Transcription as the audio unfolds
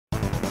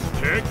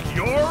Pick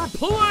your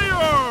player!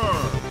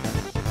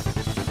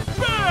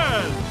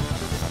 Ben!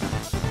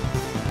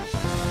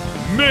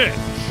 Mitch!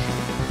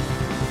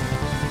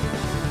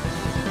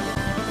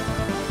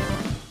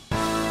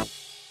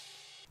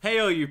 Hey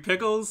all you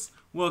pickles,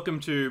 welcome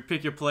to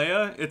Pick Your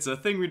Player. It's a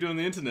thing we do on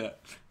the internet.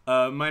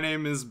 My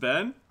name is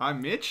Ben.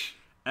 I'm Mitch.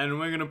 And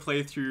we're gonna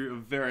play through a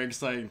very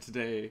exciting game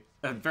today.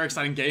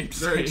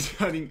 Very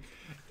exciting.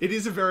 It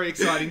is a very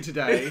exciting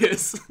today. It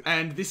is.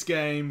 And this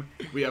game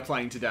we are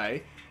playing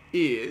today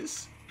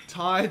is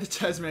Ty the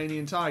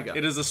Tasmanian Tiger.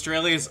 It is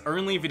Australia's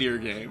only video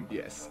game.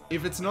 Yes.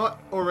 If it's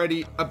not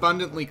already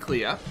abundantly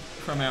clear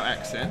from our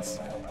accents,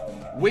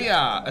 we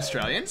are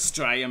Australian.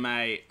 Straya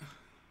Mate.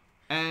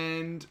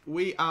 And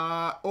we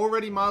are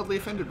already mildly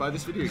offended by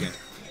this video game.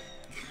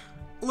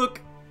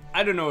 Look,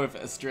 I don't know if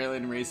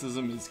Australian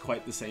racism is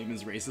quite the same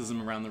as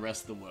racism around the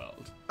rest of the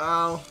world.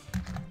 Oh.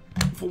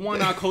 For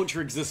one, our culture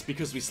exists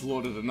because we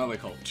slaughtered another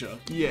culture.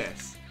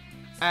 Yes.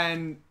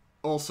 And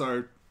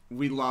also,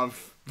 we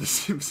love the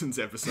Simpsons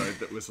episode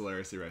that was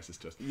hilariously racist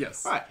to us.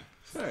 Yes. Right,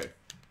 so...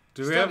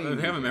 Do we have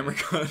a memory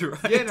card,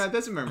 right? Yeah, no,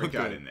 there's a memory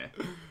card in there.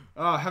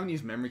 Oh, I haven't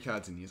used memory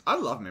cards in years. I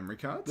love memory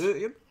cards.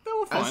 They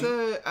were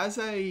fun. As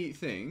a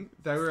thing,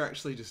 they were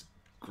actually just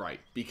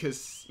great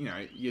because, you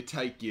know, you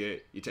take your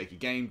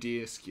game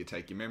disc, you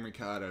take your memory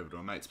card over to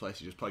a mate's place,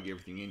 you just plug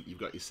everything in, you've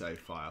got your save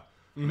file.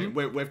 I mean,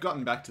 we've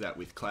gotten back to that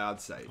with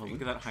cloud saving. Oh,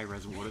 look at that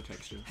high-res water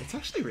texture. It's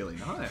actually really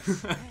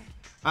nice.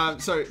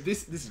 So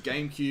this is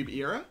Gamecube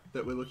era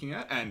that we're looking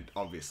at, and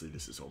obviously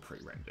this is all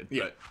pre-rendered,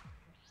 but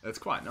it's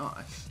quite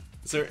nice.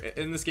 So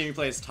in this game you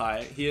play as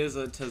Ty. He is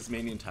a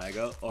Tasmanian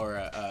Tiger, or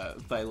a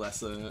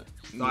thylacine,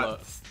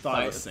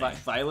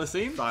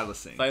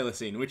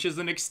 which is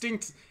an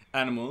extinct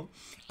animal,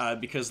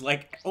 because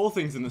like all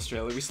things in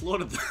Australia, we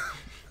slaughtered them.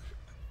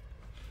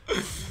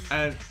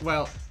 And,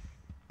 well...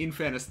 In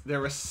fairness,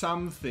 there are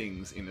some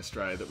things in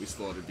Australia that we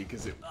slaughtered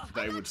because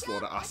they would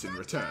slaughter us in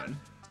return.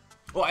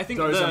 Well, I think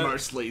those are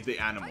mostly the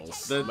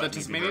animals. The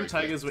Tasmanian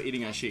tigers were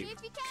eating our sheep.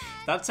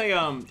 That's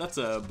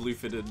a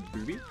blue-footed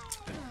booby,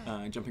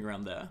 jumping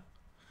around there.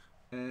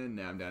 And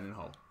now I'm down in a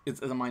hole. It's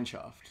a mine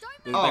shaft.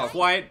 They're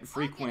quite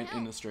frequent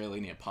in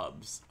Australia near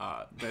pubs.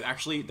 They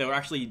were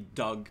actually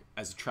dug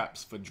as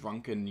traps for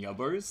drunken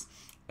yubbos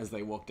as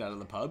they walked out of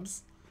the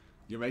pubs.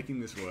 You're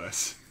making this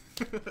worse.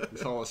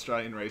 This whole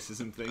Australian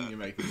racism thing, you're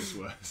making this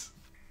worse.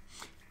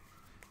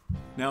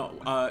 Now,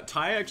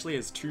 Ty actually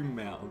has two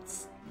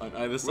mouths on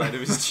either side of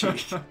his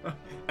cheek,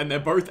 and they're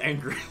both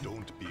angry.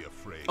 Don't be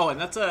afraid. Oh,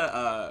 and that's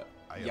a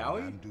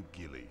Yowie?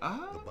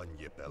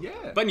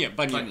 Yeah. Bunyip.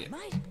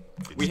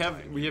 We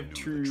have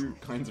two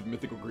kinds of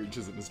mythical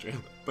creatures in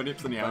Australia.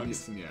 Bunyips and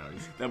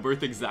Yowies. They're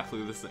both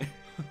exactly the same.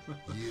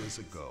 Years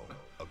ago,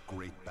 a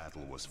great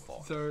battle was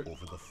fought over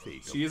the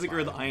fate So years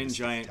ago, the Iron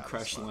Giant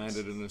crash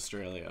landed in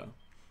Australia.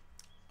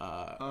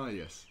 Oh,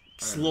 yes.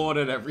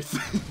 Slaughtered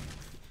everything.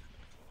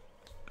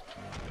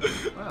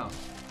 Wow.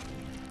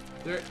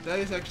 That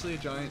is actually a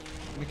giant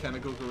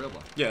mechanical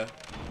gorilla. Yeah.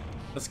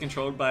 That's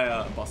controlled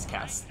by Boss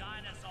Cass.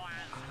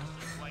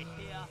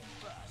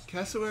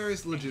 Cassowary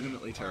is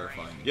legitimately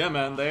terrifying. Yeah,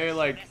 man. They're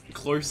like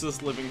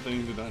closest living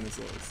thing to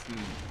dinosaurs.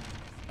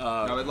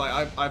 No, but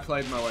like I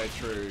played my way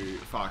through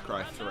Far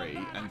Cry 3,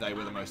 and they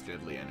were the most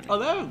deadly enemy. Oh,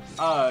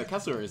 they're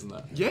Cassowary, isn't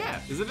that?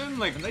 Yeah. Is it in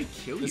like and they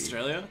kill you.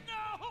 Australia?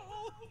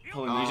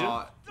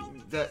 Polynesia?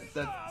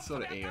 That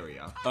sort of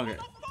area. Okay.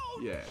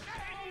 Yeah.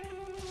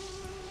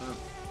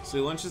 So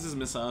he launches his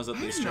missiles at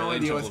the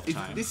Australian Temple of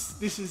Time.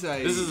 This is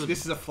a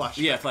flashback.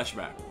 Yeah,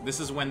 flashback.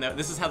 This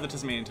is how the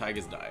Tasmanian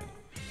Tigers died.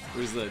 It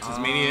was the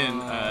Tasmanian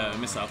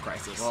missile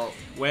crisis. Well,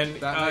 when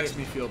that makes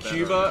me feel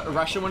better.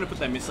 Russia wanted to put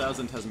their missiles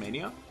in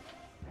Tasmania.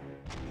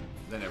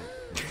 They never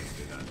do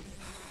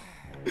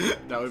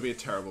that. That would be a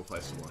terrible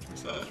place to launch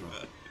missiles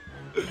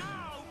from.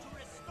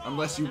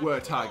 Unless you were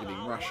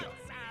targeting Russia.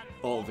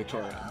 Or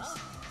Victorians.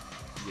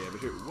 Yeah, but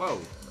whoa.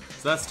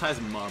 So that's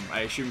Ty's mum. I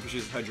assume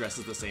because her dress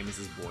is the same as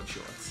his board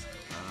shorts.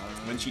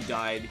 When she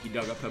died, he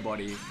dug up her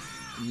body,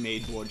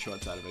 made board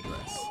shorts out of her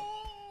dress.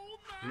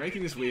 You're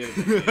making this weirder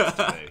than it needs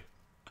to be.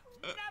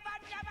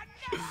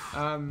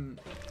 And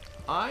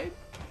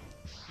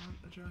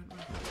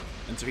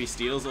so he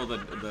steals all the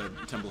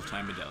Temple of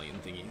Time medallion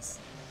thingies.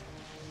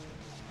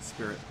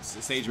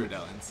 Sage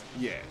medallions.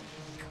 Yeah.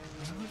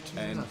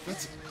 And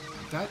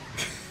that...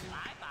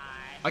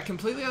 I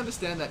completely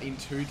understand that in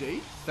 2D.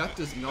 That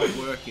does not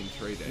work in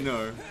 3D.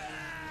 No.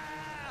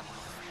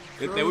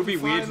 That would be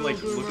weird to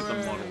like look at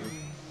the model.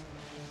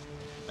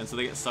 And so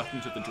they get sucked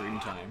into the dream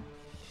time.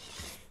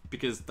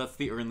 Because that's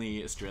the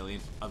only Australian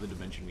other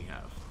dimension we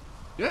have.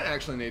 You don't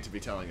actually need to be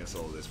telling us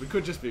all this. We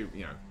could just be,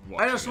 you know, I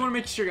watching just want to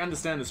make sure you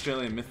understand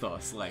Australian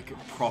mythos, like,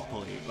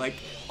 properly. Like,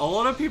 a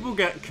lot of people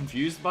get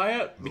confused by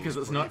it because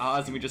it's not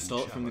ours and we just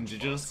stole it from the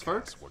indigenous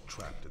folk. Were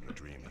trapped in the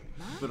dreaming.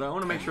 But I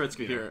want to make sure it's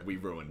coherent. We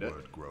ruined it.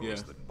 Word grows Yeah.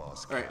 that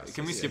Boss Alright,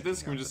 can we skip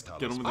this? Can we just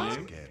get on with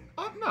the game?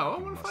 No, I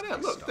want to find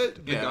out. Look, the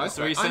Yeah, guy.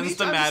 so he I sends need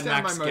the to Mad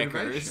understand Max my geckos.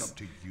 motivations.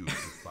 To you to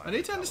find I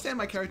need to understand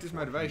my character's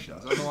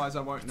motivations, otherwise I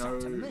won't know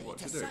what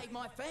to do. Save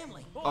my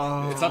family.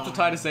 It's up to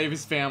Ty to save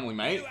his family,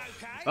 mate.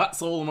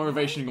 That's all the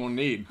motivation you're gonna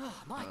need. Oh,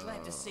 am I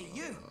glad to see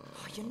you?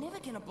 Oh, you're never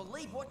gonna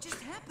believe what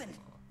just happened.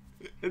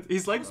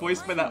 He's like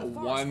voiced by that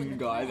one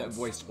guy that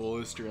voiced all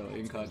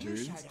Australian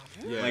cartoons.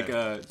 Yeah. Like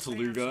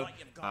Taluga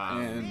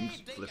and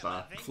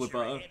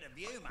Flipper.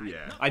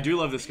 Yeah. I do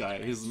love this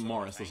guy. He's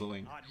Morris or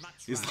something.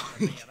 He's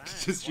like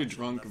just your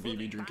drunk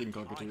BB drinking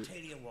cockatoo.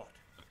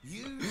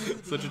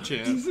 Such a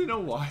champ. He's in a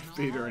wife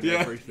beater and Yeah.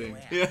 everything.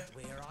 Yeah.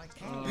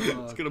 Oh,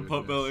 He's got a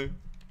pot belly.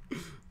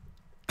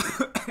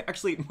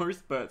 Actually,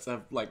 most birds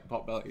have like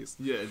pot bellies.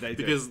 Yeah, they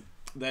do. Because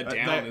their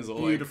down That is all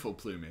like, beautiful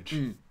plumage.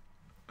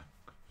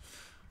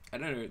 I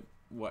don't know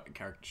what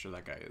character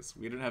that guy is.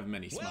 We don't have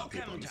many smart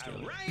people in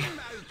Australia.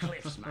 Rainbow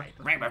Cliffs, mate.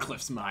 Rainbow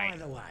Cliffs, By mate.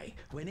 the way,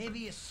 whenever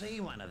you see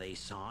one of these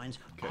signs,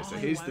 Okay, so I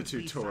here's the won't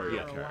be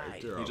tutorial far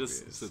character. away. He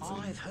just obvious. sits I've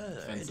in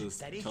heard fences,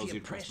 that if tells you you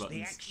to press press the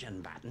buttons.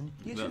 action button,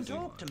 you That can thing.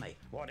 talk to me,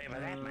 whatever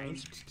that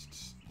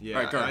means. Yeah,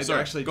 Alright, go. I Sorry,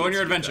 actually go on did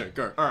your skip adventure.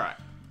 that. Go. Alright,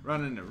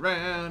 running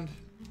around.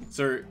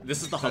 So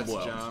this is the hub That's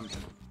world. jump.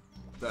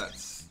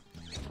 That's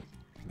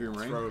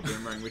Boomerang. throw a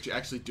boomerang, which you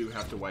actually do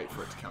have to wait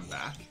for it to come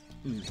back.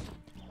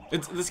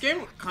 This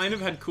game kind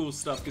of had cool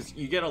stuff because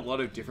you get a lot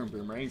of different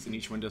boomerangs and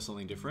each one does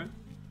something different,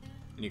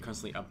 and you're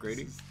constantly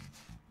upgrading.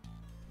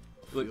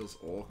 Look, Feels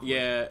awkward.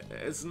 yeah,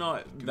 it's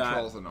not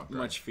Controls that are not great.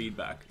 much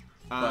feedback.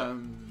 But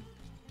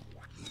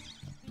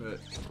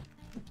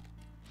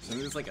So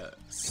there's like a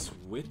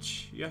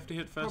switch you have to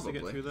hit first to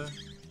Probably. get through there.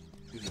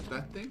 is it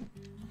that thing?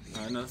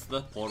 No, it's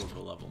the portal to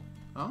a level.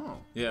 Oh.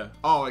 Yeah.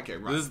 Oh, okay,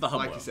 right. This is the hub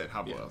like world. you said,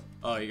 hub Yeah. world.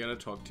 Oh, you gotta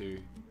talk to.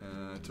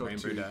 Talk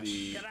Rainbow to Dash.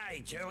 the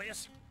G'day,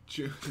 Julius.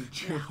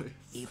 Julius.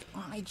 If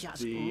I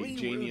just The reroute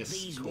genius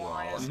these koala.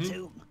 wires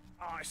to...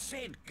 I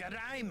said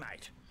g'day,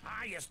 mate.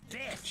 Are you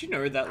deaf? Did you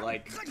know that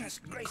like Goodness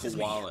gracious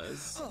me.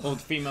 koalas, or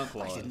female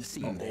didn't koalas,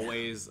 see are that.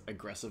 always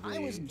aggressively I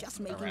was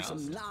just making aroused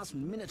some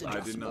last-minute I did not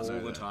adjustments. know all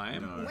the that.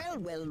 time? No.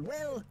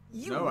 Well,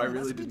 you No, I must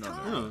really be did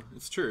not know. tired. Oh,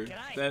 it's true.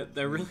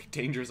 They're really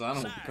dangerous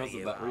animals because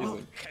of that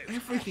reason.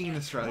 Everything in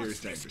Australia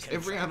is dangerous.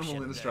 Every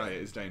animal in Australia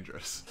is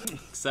dangerous.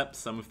 Except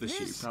some of the sheep.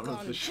 This Some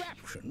of the sheep.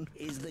 contraption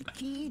is the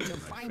key to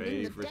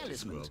finding the Favorite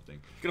talisman. world thing.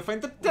 Gotta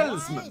find the Why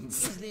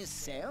talismans. is this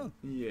so?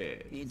 Yeah.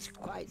 It's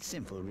quite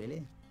simple,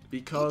 really.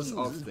 Because It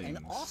of uses things.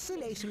 an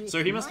oscillatory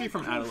So he must be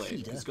from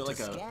Adelaide. microfeeder He's got like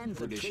to a scan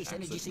for British trace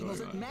energy accent signals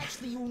going that on. match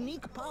the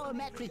unique power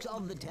matrix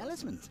of the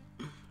talisman.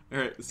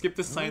 Alright, skip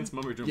this science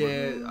mumbo jumbo.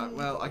 Yeah,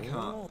 well, I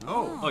can't.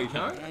 Oh, you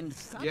can? And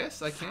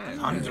yes, I can.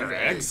 100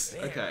 eggs.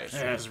 Okay.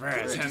 Yes,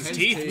 right. Ten Ten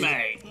teeth, teeth.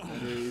 mate.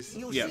 These-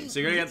 Yeah, so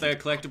you gotta get the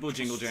collectible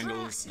jingle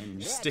jangles,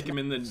 stick them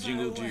in the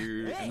jingle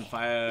doo, and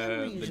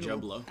fire the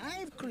jubbler.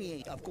 I've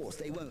created, of course,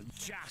 they won't.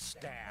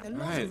 Just out. And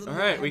most Alright, of them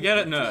alright, we get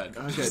it, nerd.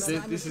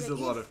 Okay, this is a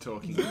lot of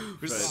talking.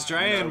 But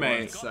Australian, no mate.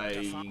 one's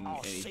saying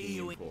anything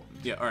important.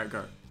 Yeah, alright,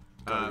 go.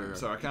 Go.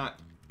 So I can't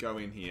go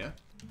in here,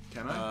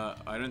 can I?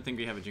 I don't think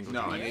we have a jingle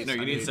No, jangles. I need. No,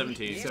 you I need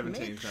 17.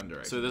 17 Thunder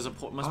Eggs. So there's a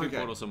must be a Okay.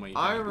 portal somewhere. You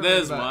I can. remember,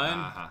 There's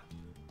one.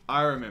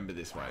 I remember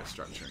this way of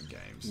structuring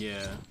games.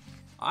 Yeah.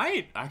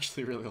 I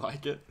actually really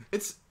like it.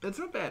 It's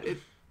not bad.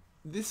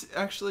 This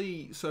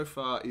actually so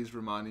far is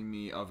reminding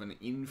me of an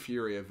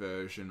inferior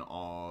version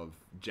of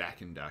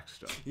Jack and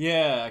Daxter.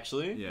 Yeah,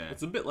 actually. Yeah.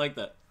 It's a bit like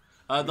that.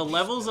 The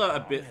levels are a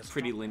bit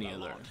pretty linear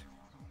though.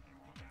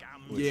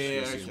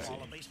 Yeah, seems okay.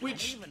 it.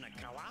 Which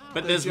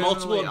But They there's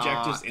multiple generally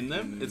objectives are in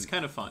them. in- It's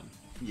kind of fun.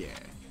 yeah,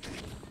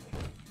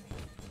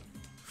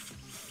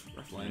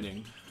 Rough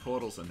landing.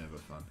 portals are never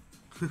fun.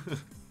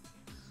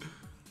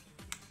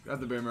 Grab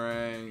the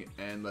boomerang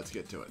and let's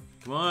get to it.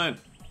 Come on.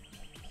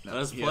 No,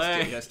 Let us he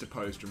play. He has to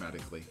pose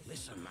dramatically.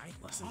 Listen, mate.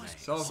 Listen, mate.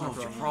 Solve my Solve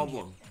your problem.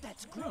 problem.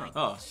 That's great.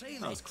 Oh, See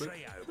that was that quick.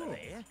 tree over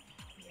there?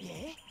 Yeah?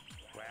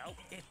 Well,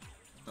 it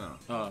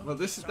Oh. Well,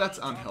 that's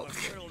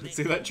unhelpful.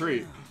 See that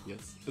tree?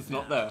 Yes. It's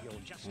not there. You'll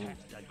just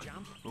have to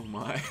jump. Oh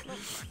my.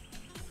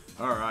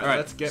 All right, Alright,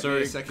 let's get so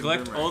me a second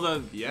collect boomerang. all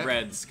the Yeah.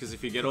 reds, because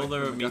if you get all the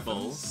Collect the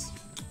meatballs,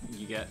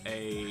 you get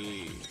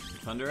a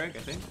thunder egg, I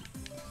think.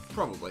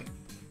 Probably.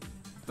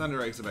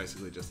 Thunder eggs are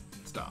basically just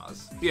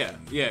stars. Yeah,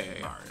 yeah.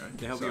 Mario.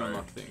 They help you So-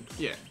 unlock things.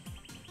 Yeah.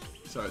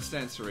 So it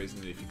stands to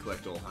reason that if you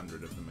collect all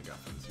 100 of the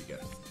MacGuffins, you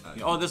get.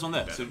 Oh, there's one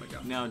there. better So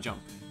MacGuffin. now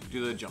jump.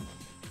 Do the jump.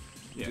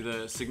 Yeah. Do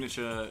the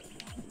signature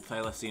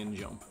Thylacine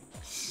jump.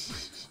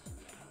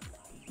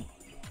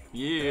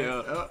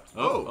 Yeah.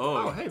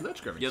 Oh, hey,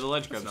 ledge grabbing. Yeah, the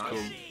ledge That's grab's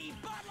nice. cool.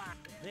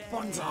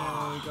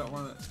 Oh, we got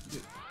one that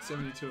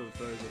 72 of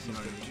those or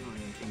something.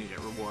 And you get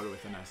rewarded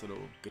with a nice little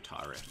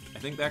guitar riff. I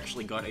think they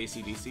actually got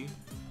AC/DC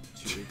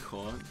to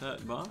record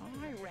that bar.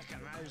 I reckon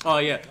those Oh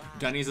yeah,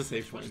 Danny's a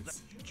safe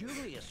points.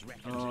 Julius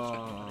reckons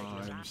Oh,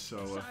 I I'm so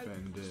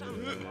offended.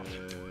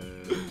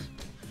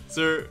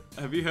 So,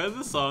 have you heard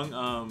the song,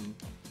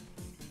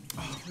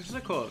 what is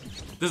it called?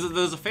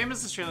 There's a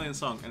famous Australian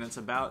song, and it's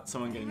about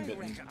someone getting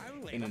bitten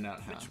in an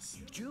outhouse.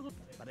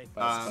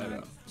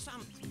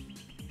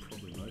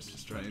 Probably most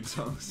Australian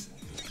songs.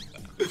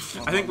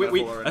 I think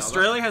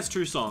Australia has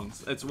 2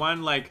 songs. It's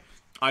one like,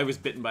 I was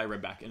bitten by a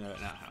redback in an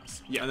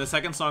outhouse. Yeah. And the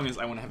second song is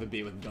I want to have a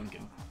beer with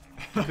Duncan.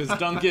 Because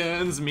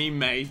Duncan's me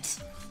mate.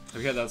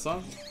 Have you heard that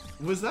song?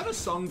 Was that a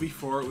song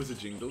before it was a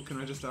jingle,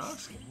 can I just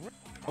ask?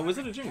 Oh, was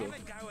it a jingle?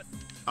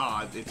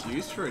 It's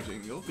used for a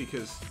jingle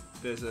because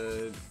there's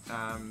a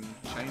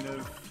chain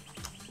of,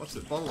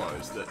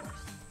 Bottles that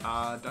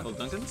are Dunkin'.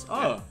 Duncan's?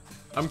 Yeah. Oh.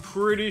 I'm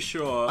pretty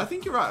sure. I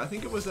think you're right. I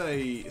think it was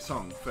a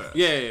song first.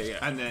 Yeah.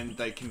 And then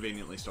they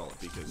conveniently stole it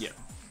because,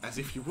 as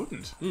if you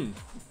wouldn't.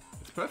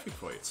 It's perfect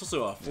for you. It's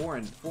also a 4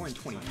 and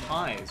 20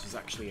 pies was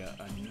actually a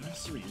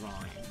nursery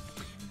rhyme.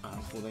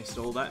 Before they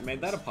stole that and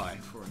made that a pie.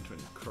 4 and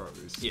 20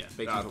 crows. Yeah,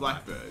 baked into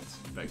blackbirds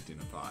baked in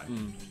a pie.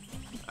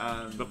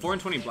 But 4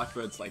 and 20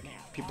 blackbirds, like,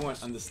 people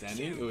weren't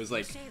understanding. It was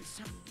like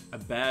a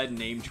bad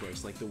name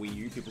choice. Like the Wii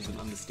U, people didn't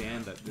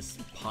understand that this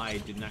pie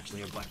didn't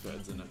actually have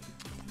blackbirds in it.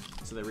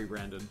 So they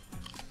rebranded.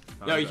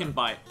 Yo, you can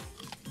bite.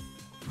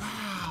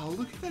 Wow,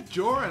 look at that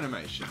jaw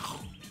animation.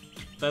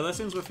 The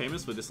Thylacines were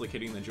famous for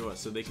dislocating their jaws,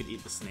 so they could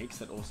eat the snakes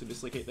that also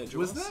dislocate their jaws.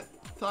 Was that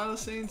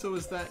Thylacines or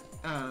was that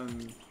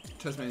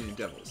Tasmanian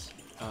devils?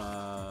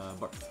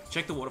 Both.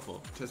 Check the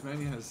waterfall.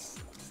 Tasmania has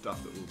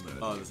stuff that will murder.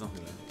 Oh, there's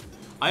nothing there.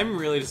 I'm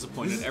really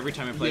disappointed every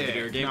time I play a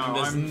video game and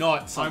there's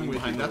not something with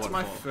behind you. the That's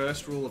waterfall. my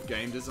first rule of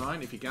game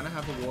design. If you're gonna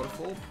have a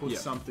waterfall, put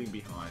something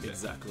behind it.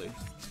 Exactly.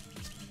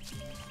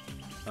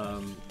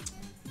 But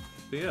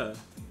yeah.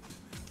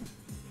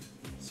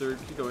 So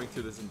keep going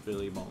through this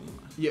Billy Bong.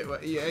 Yeah,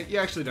 well, you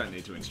actually don't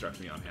need to instruct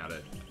me on how to.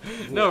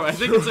 No, I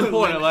think it's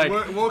important. Like,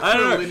 walk I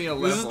through don't a know. linear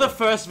This is level. the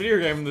first video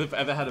game that I've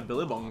ever had a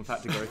Billy Bong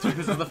fact to go through.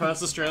 This is the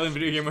first Australian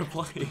video game I've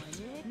played.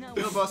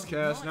 Kill a boss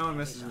curse, no one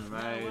messes with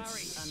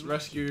mates.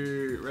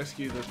 Rescue the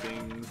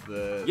things.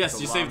 Yes,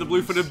 the you saved the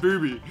lungs. blue-footed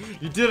booby.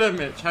 You did it,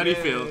 Mitch. How do you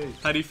feel? Yay.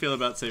 How do you feel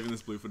about saving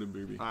this blue-footed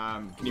booby?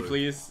 Can you Blue.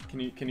 please? Can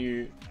you?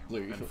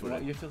 Blue. You footed.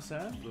 what? You feel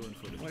sad? Blue and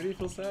footed. Why do you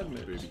feel sad,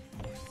 Mitch? Booby.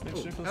 Mitch,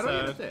 Oh, don't feel how do I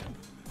get sad. it there?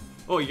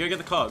 Oh, you gotta get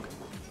the cog.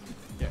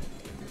 Yeah.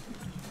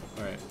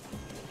 All right.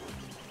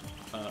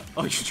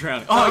 Oh, you're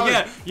drowning. Oh,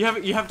 yeah.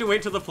 You have to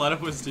wait till the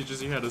platypus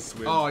teaches you how to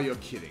swim. Oh, you're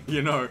kidding.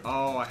 You know.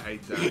 Oh, I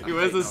hate that. He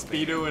wears a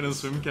speedo and a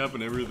swim cap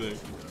and everything.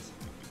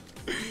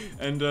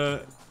 And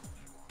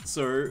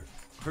so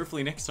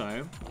hopefully next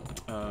time,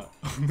 on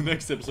the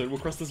next episode, we'll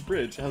cross this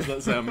bridge. How's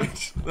that sound,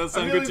 Mitch? That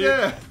sound good to you?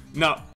 There. No.